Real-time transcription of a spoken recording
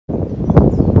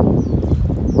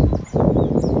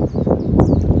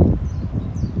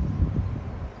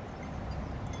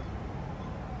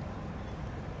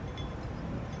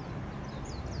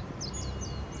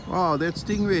wow, that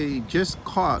stingray just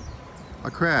caught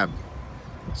a crab.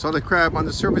 Saw the crab on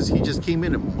the surface, he just came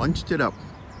in and munched it up.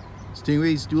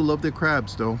 Stingrays do love their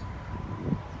crabs though.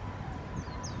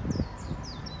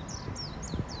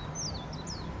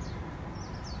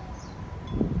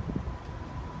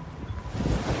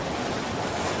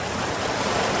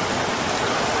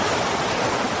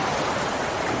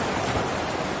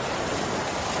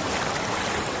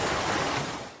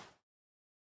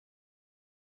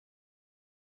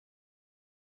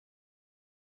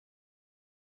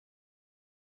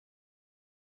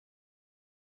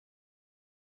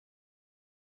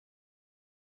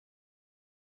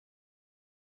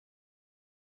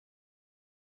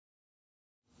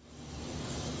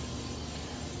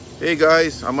 Hey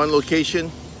guys, I'm on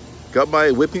location. Got my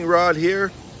whipping rod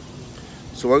here.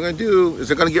 So what I'm going to do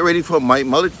is I'm going to get ready for my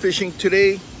mullet fishing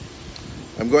today.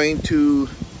 I'm going to,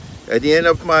 at the end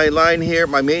of my line here,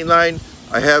 my main line,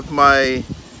 I have my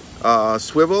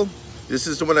swivel. This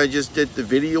is the one I just did the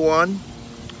video on.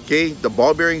 Okay, the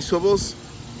ball bearing swivels.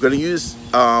 I'm going to use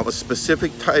a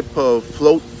specific type of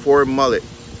float for mullet.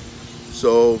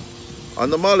 So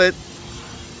on the mullet,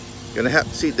 you're going to have,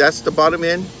 see that's the bottom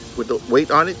end with the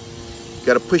weight on it.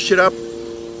 Got to push it up.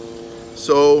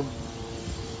 So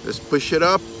let's push it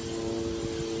up.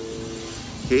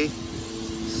 Okay,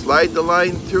 slide the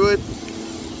line through it.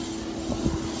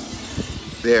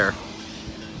 There.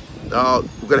 Now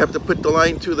we're gonna have to put the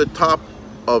line through the top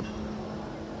of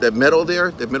the metal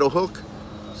there, the metal hook.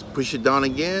 Let's push it down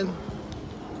again.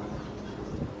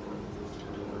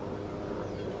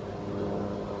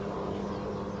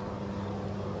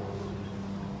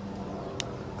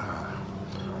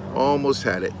 Almost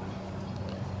had it.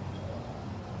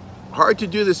 Hard to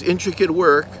do this intricate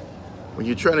work when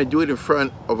you're trying to do it in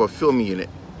front of a film unit.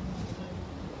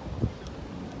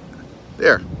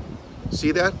 There,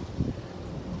 see that?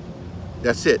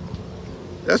 That's it.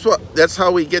 That's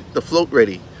how we get the float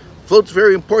ready. Float's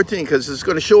very important because it's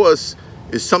going to show us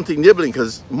is something nibbling,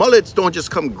 because mullets don't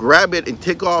just come grab it and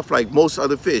take off like most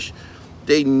other fish.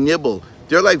 They nibble.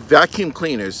 They're like vacuum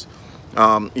cleaners.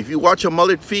 If you watch a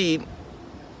mullet feed,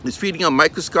 it's feeding on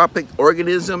microscopic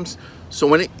organisms. So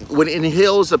when it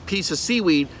inhales a piece of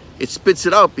seaweed, it spits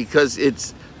it out because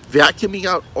it's vacuuming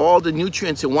out all the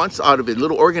nutrients it wants out of it.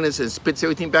 Little organisms, spits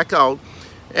everything back out.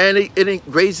 And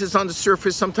it grazes on the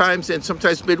surface sometimes, and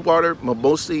sometimes mid-water, but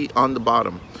mostly on the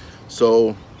bottom.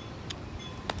 So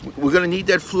we're gonna need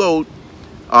that float,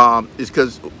 is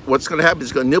because what's gonna happen is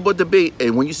it's gonna nibble at the bait,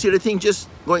 and when you see the thing just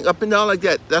going up and down like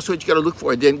that, that's what you gotta look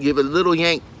for, and then give it a little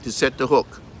yank to set the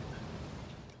hook.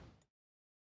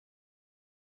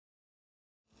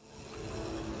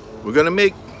 We're gonna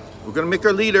make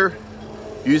our leader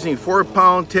using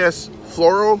 4-pound test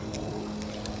fluoro.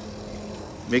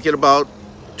 Make it about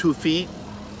 2 feet,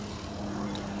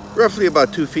 roughly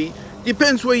about 2 feet.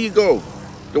 Depends where you go.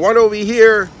 The water over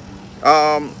here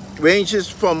ranges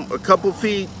from a couple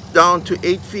feet down to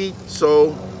 8 feet.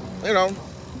 So, you know,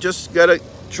 just gotta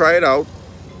try it out.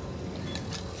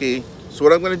 Okay, so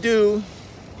what I'm gonna do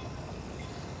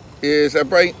is I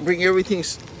bring everything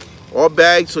all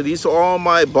bagged. So these are all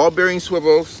my ball bearing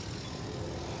swivels.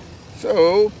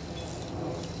 So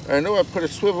I know I put a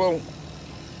swivel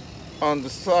on the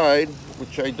side,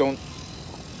 which I don't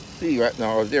see right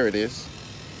now. Oh, there it is.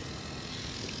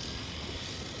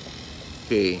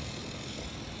 Okay,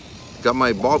 got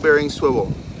my ball bearing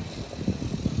swivel.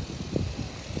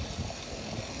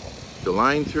 The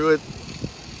line through it,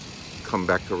 come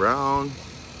back around.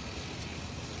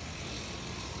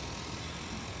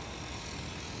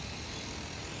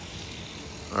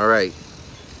 All right,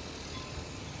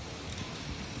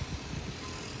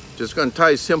 just gonna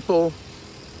tie a simple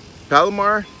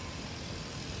Palomar,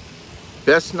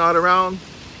 best knot around.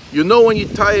 You know when you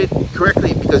tie it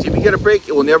correctly, because if you get a break,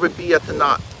 it will never be at the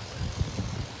knot.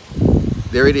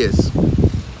 There it is.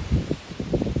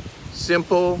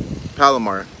 Simple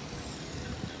Palomar.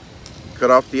 Cut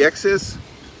off the excess.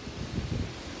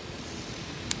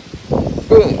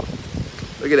 Boom.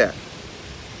 Look at that.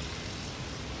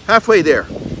 Halfway there.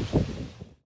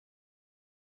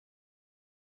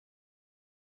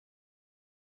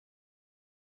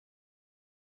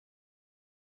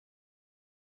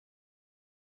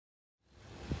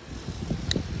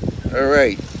 All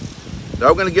right, now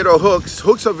we're gonna get our hooks.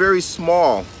 Hooks are very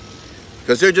small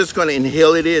because they're just gonna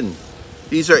inhale it in.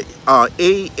 These are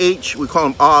AH, we call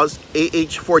them Oz,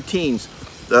 AH-14s.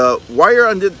 The wire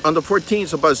on the 14s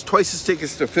is about twice as thick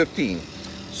as the 15.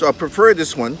 So I prefer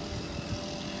this one.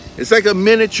 It's like a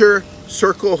miniature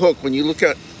circle hook when you look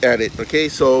at it, okay?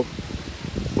 So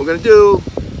what we're gonna do,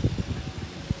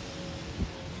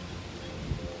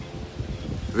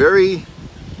 very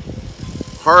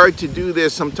hard to do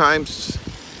this sometimes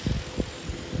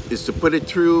is to put it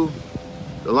through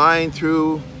the line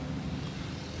through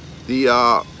the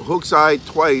hook side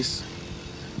twice,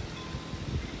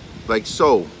 like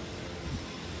so.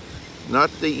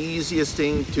 Not the easiest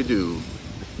thing to do.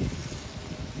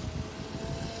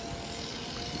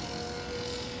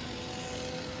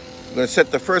 I'm going to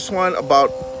set the first one about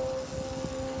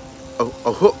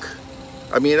a hook.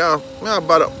 I mean,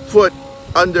 about a foot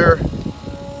under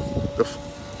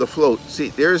the float. See,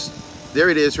 there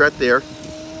it is right there.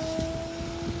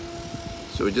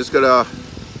 So we're just gonna,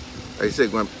 like I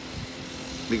said, going to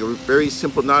make a very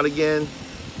simple knot again.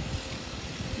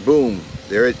 Boom,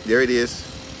 there it is.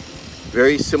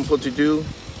 Very simple to do.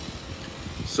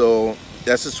 So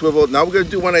that's a swivel. Now we're going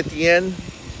to do one at the end.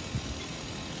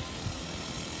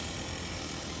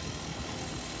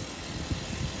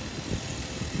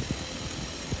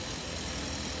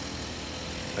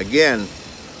 Again,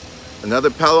 another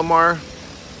Palomar.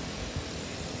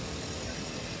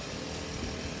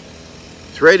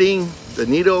 Threading the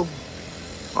needle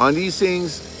on these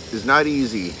things is not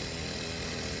easy.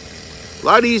 A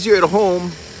lot easier at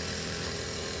home,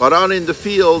 but out in the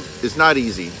field is not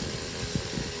easy.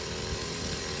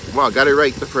 Wow, got it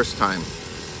right the first time.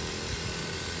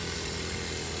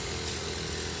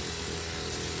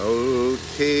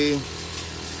 Okay.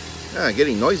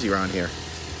 Getting noisy around here.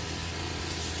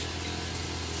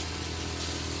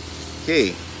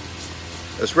 Okay,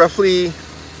 that's roughly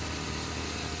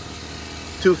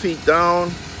 2 feet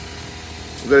down.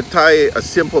 We're going to tie a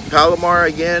simple Palomar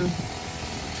again.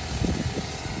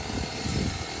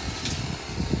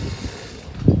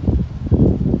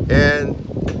 And,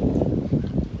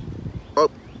 oh,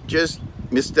 just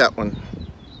missed that one.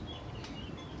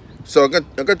 So I'm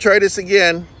gonna try this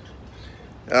again.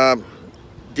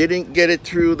 Didn't get it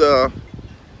through the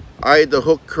eye of the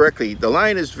hook correctly. The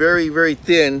line is very, very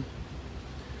thin.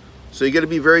 So you got to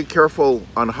be very careful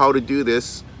on how to do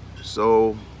this.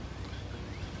 So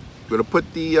I'm going to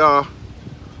put the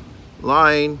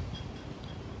line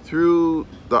through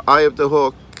the eye of the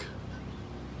hook.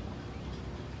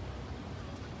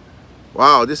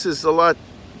 Wow, this is a lot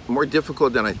more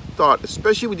difficult than I thought,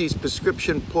 especially with these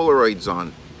prescription Polaroids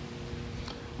on.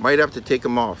 Might have to take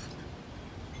them off.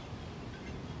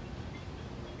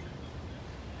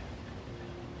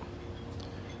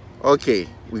 Okay,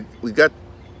 we got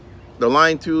the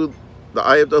line through the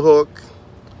eye of the hook.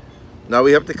 Now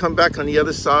we have to come back on the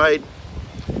other side,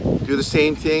 do the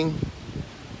same thing.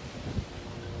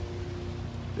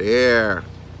 There,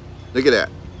 look at that.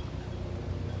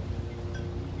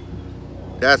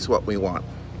 That's what we want.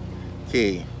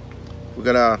 Okay, we're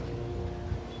gonna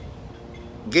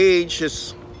gauge,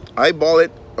 just eyeball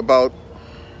it about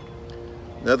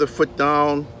another foot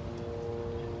down.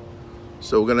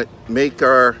 So we're gonna make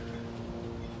our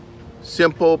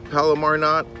simple Palomar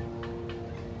knot.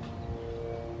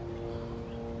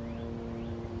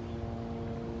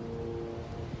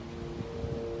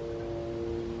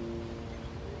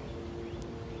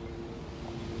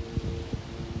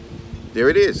 There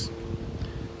it is.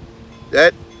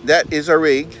 That is our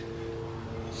rig.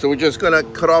 So we're just gonna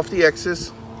cut off the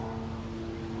excess.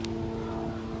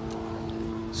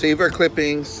 Save our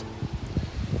clippings.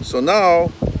 So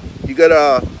now you got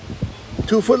a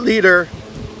 2-foot leader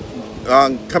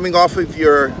coming off of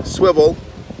your swivel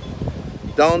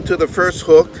down to the first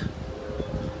hook,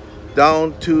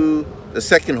 down to the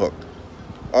second hook.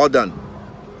 All done.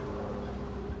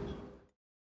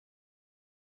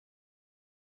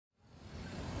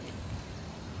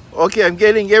 Okay, I'm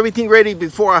getting everything ready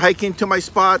before I hike into my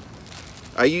spot.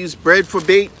 I use bread for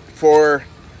bait for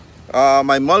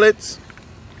my mullets,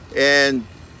 and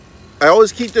I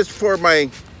always keep this for my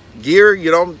gear,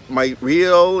 you know, my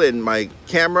reel and my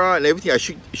camera and everything. I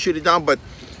shoot it down, but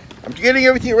I'm getting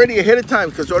everything ready ahead of time,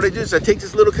 because what I do is I take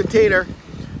this little container,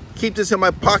 keep this in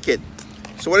my pocket.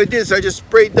 So what I did is I just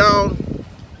sprayed down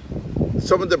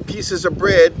some of the pieces of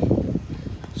bread.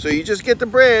 So you just get the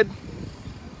bread,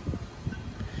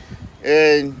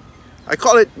 and I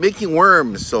call it making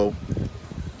worms. So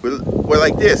we're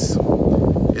like this.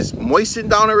 It's moistened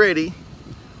down already.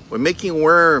 We're making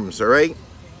worms, all right?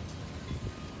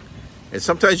 And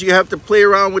sometimes you have to play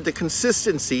around with the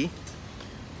consistency.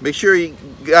 Make sure you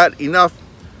got enough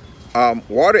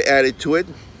water added to it.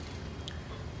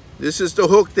 This is the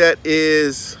hook that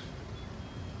is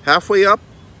halfway up.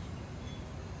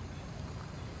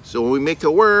 So when we make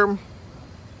a worm,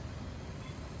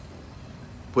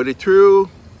 put it through,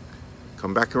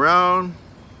 come back around.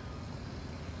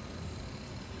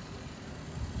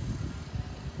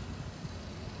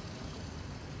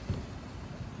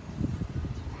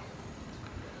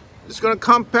 Just going to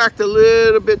compact a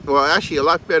little bit, well actually a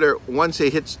lot better once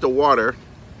it hits the water.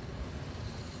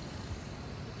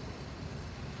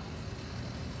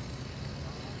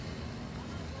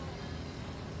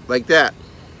 Like that.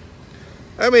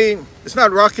 I mean, it's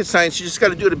not rocket science, you just got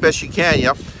to do the best you can,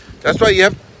 yep. That's why you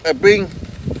have to bring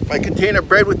my container of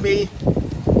bread with me,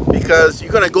 because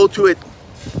you're going to go through it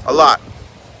a lot.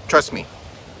 Trust me.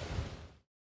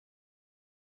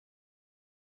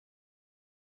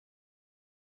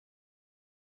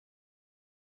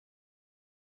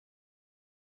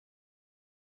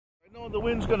 I know the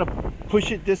wind's going to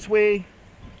push it this way,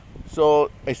 so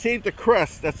I saved the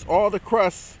crust. That's all the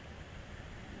crust,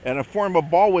 and I form a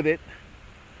ball with it.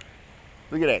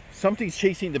 Look at that. Something's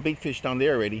chasing the bait fish down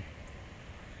there already.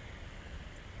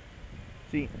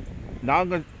 See, now I'm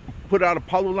going to put out a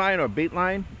poly line or a bait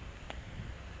line.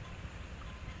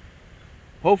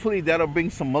 Hopefully that'll bring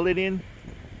some mullet in.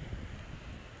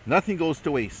 Nothing goes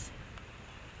to waste.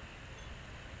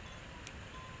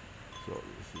 So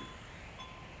let's see.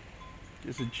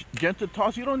 Just a gentle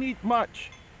toss. You don't need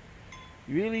much.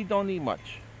 You really don't need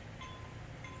much.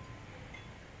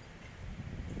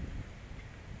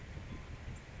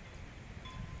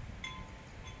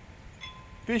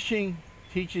 Fishing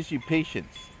teaches you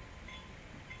patience,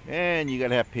 and you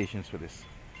gotta have patience for this.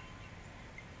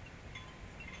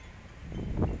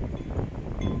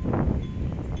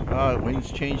 The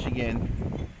wind's changed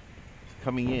again. It's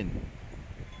coming in,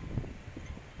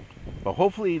 but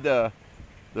hopefully the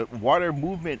water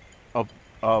movement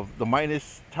of the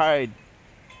minus tide,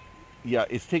 yeah,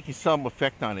 it's taking some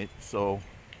effect on it, so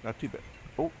not too bad.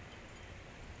 Oh,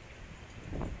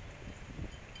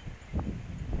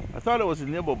 I thought it was a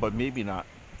nibble, but maybe not.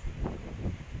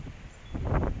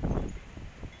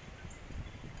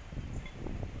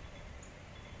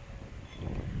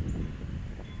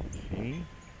 Okay.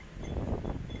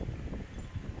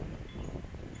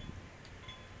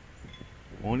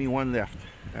 Only one left.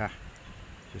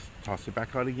 Just toss it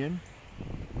back out again.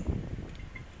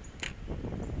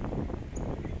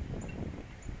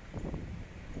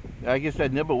 I guess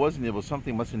that nibble was a nibble.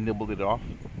 Something must have nibbled it off.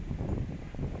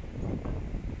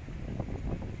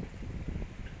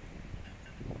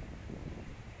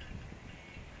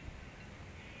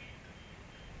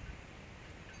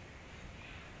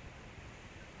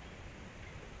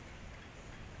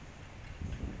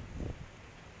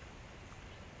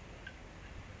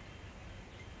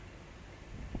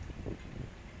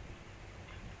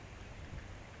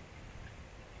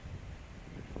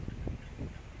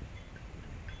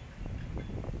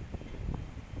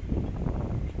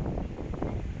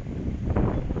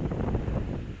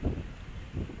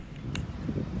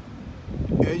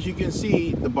 As you can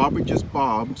see, the bobber just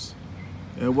bobs,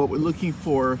 and what we're looking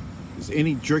for is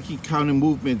any jerky counter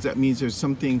movements. That means there's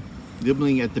something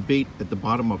nibbling at the bait at the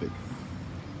bottom of it.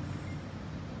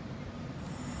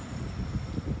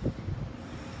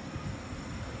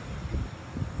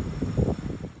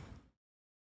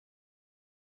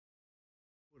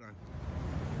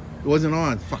 It wasn't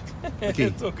on. Fuck. Okay.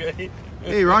 It's okay.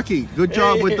 Hey Rocky, good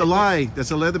job with the lie.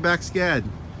 That's a leatherback scad.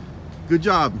 Good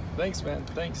job. Thanks, man.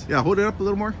 Thanks. Yeah, hold it up a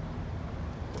little more.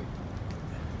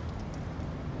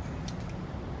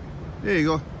 There you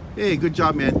go. Hey, good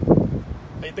job, man.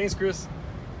 Hey, thanks, Chris.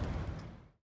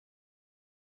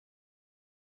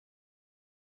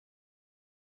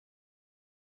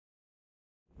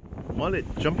 Mullet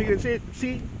jumping, is it?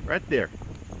 See? Right there.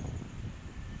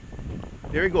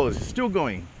 There he goes. It's still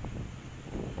going.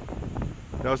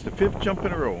 That was the 5th jump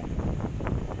in a row.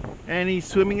 And he's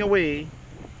swimming away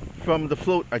from the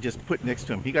float I just put next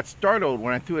to him. He got startled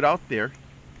when I threw it out there,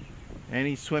 and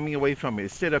he's swimming away from it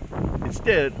instead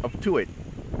of to it.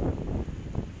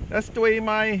 That's the way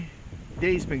my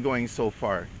day's been going so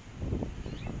far.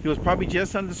 He was probably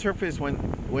just on the surface when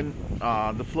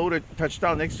the floater touched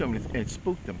down next to him and it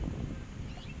spooked him.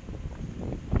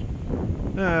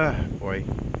 Boy.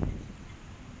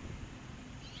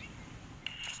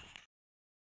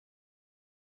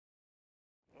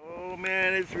 Oh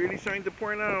man, it's really starting to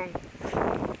pour now.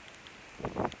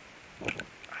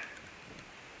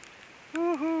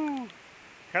 Woohoo!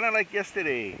 Kind of like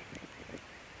yesterday.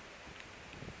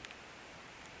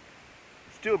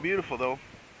 Still beautiful though,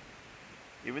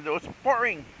 even though it's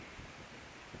pouring.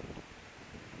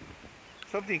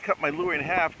 Something cut my lure in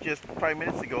half just 5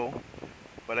 minutes ago,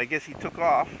 but I guess he took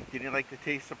off. Didn't like the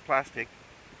taste of plastic.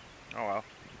 Oh well.